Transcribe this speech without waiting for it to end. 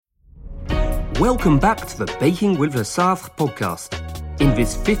Welcome back to the Baking with Lesaffre podcast. In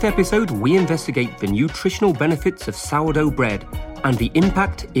this 5th episode, we investigate the nutritional benefits of sourdough bread and the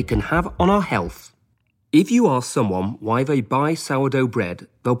impact it can have on our health. If you ask someone why they buy sourdough bread,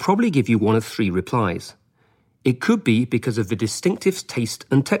 they'll probably give you one of 3 replies. It could be because of the distinctive taste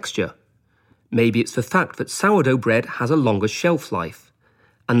and texture. Maybe it's the fact that sourdough bread has a longer shelf life.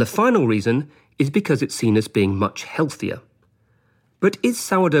 And the final reason is because it's seen as being much healthier. But is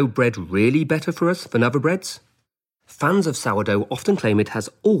sourdough bread really better for us than other breads? Fans of sourdough often claim it has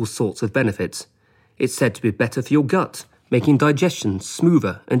all sorts of benefits. It's said to be better for your gut, making digestion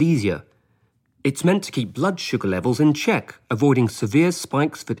smoother and easier. It's meant to keep blood sugar levels in check, avoiding severe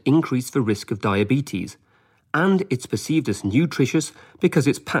spikes that increase the risk of diabetes. And it's perceived as nutritious because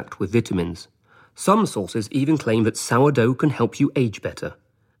it's packed with vitamins. Some sources even claim that sourdough can help you age better.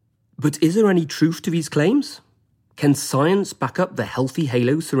 But is there any truth to these claims? Can science back up the healthy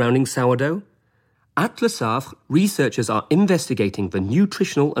halo surrounding sourdough? At Lesaffre, researchers are investigating the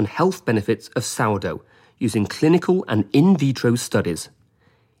nutritional and health benefits of sourdough using clinical and in vitro studies.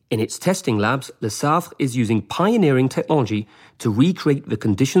 In its testing labs, Lesaffre is using pioneering technology to recreate the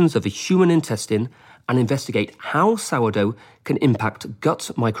conditions of the human intestine and investigate how sourdough can impact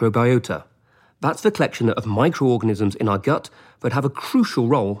gut microbiota. That's the collection of microorganisms in our gut that have a crucial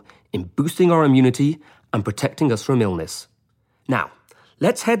role in boosting our immunity and protecting us from illness. Now,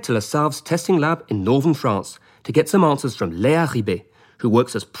 let's head to Lesaffre's testing lab in northern France to get some answers from Ribet, who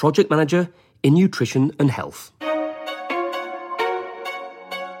works as project manager in nutrition and health.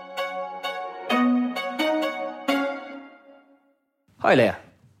 Hi, Leah.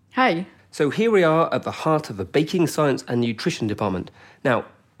 Hi. So here we are at the heart of the Baking Science and Nutrition department. Now,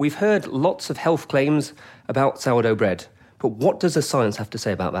 we've heard lots of health claims about sourdough bread, but what does the science have to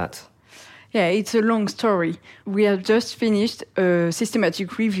say about that? Yeah, it's a long story. We have just finished a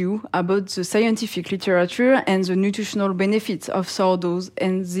systematic review about the scientific literature and the nutritional benefits of sourdough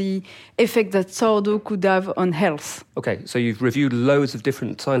and the effect that sourdough could have on health. Okay, so you've reviewed loads of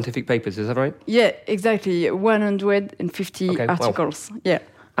different scientific papers, is that right? Yeah, exactly. 150 articles. Wow. Yeah.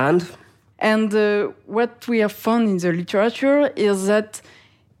 And what we have found in the literature is that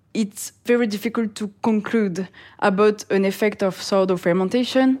it's very difficult to conclude about an effect of sourdough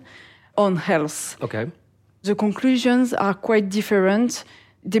fermentation on health. Okay. The conclusions are quite different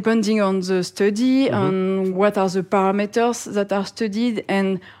depending on the study, on what are the parameters that are studied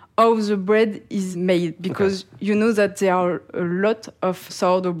and how the bread is made. Because you know that there are a lot of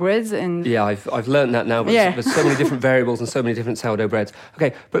sourdough breads. And yeah, I've learned that now. But there's so many different variables and so many different sourdough breads.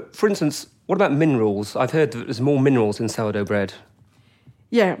 Okay, but for instance, what about minerals? I've heard that there's more minerals in sourdough bread.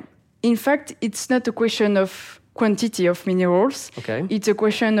 Yeah. In fact, it's not a question of quantity of minerals. Okay. It's a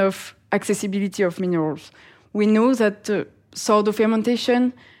question of accessibility of minerals. We know that sourdough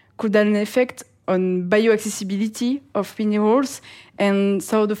fermentation could have an effect on bioaccessibility of minerals, and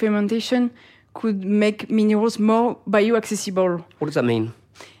sourdough fermentation could make minerals more bioaccessible. What does that mean?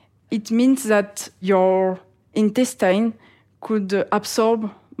 It means that your intestine could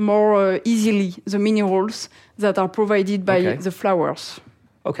absorb more easily the minerals that are provided by the flours.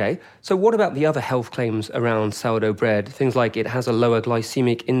 Okay, so what about the other health claims around sourdough bread? Things like it has a lower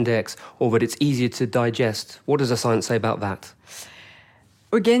glycemic index or that it's easier to digest. What does the science say about that?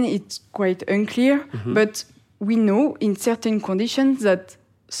 Again, it's quite unclear, but we know in certain conditions that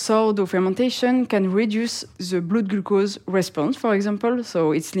sourdough fermentation can reduce the blood glucose response, for example,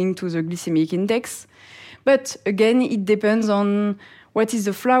 so it's linked to the glycemic index. But again, it depends on what is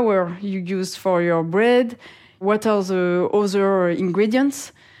the flour you use for your bread, what are the other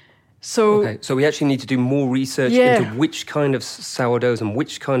ingredients. So we actually need to do more research into which kind of sourdoughs and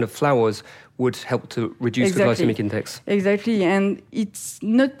which kind of flours would help to reduce the glycemic index. Exactly, and it's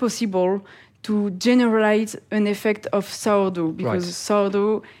not possible to generalize an effect of sourdough because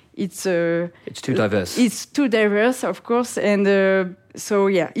sourdough, it's too diverse. It's too diverse, of course, and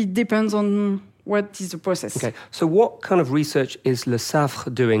it depends on what is the process. Okay, so what kind of research is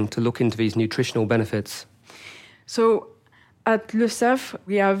Lesaffre doing to look into these nutritional benefits? So at Lesaffre,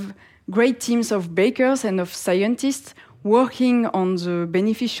 we have great teams of bakers and of scientists working on the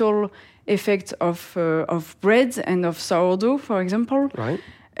beneficial effects of bread and of sourdough, for example. Right.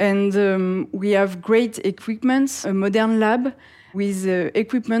 And we have great equipment, a modern lab with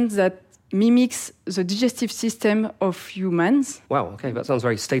equipment that mimics the digestive system of humans. Wow, okay, that sounds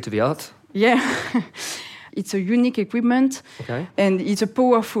very state-of-the-art. Yeah. It's a unique equipment, and it's a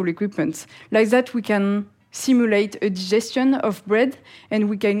powerful equipment. Like that, we can simulate a digestion of bread, and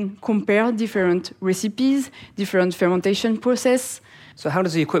we can compare different recipes, different fermentation process. So how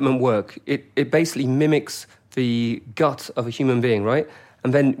does the equipment work? It basically mimics the gut of a human being, right?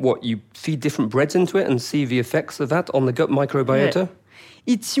 And then what, you feed different breads into it and see the effects of that on the gut microbiota?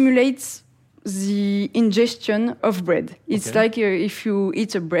 Yeah. It simulates the ingestion of bread. It's like if you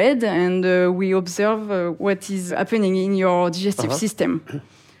eat a bread and we observe what is happening in your digestive system.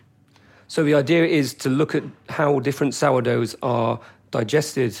 So the idea is to look at how different sourdoughs are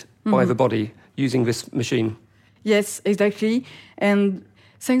digested by the body using this machine. Yes, exactly. And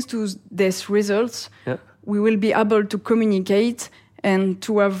thanks to these results, we will be able to communicate and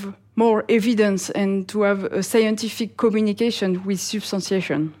to have more evidence and to have a scientific communication with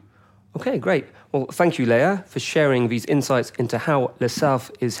substantiation. Okay, great. Well, thank you, Leah, for sharing these insights into how Lesaffre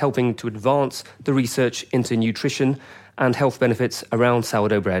is helping to advance the research into nutrition and health benefits around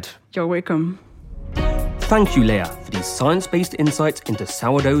sourdough bread. You're welcome. Thank you, Leah, for these science-based insights into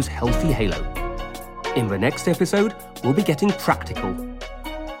sourdough's healthy halo. In the next episode, we'll be getting practical,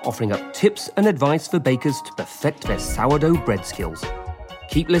 offering up tips and advice for bakers to perfect their sourdough bread skills.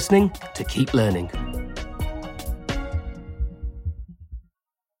 Keep listening to keep learning.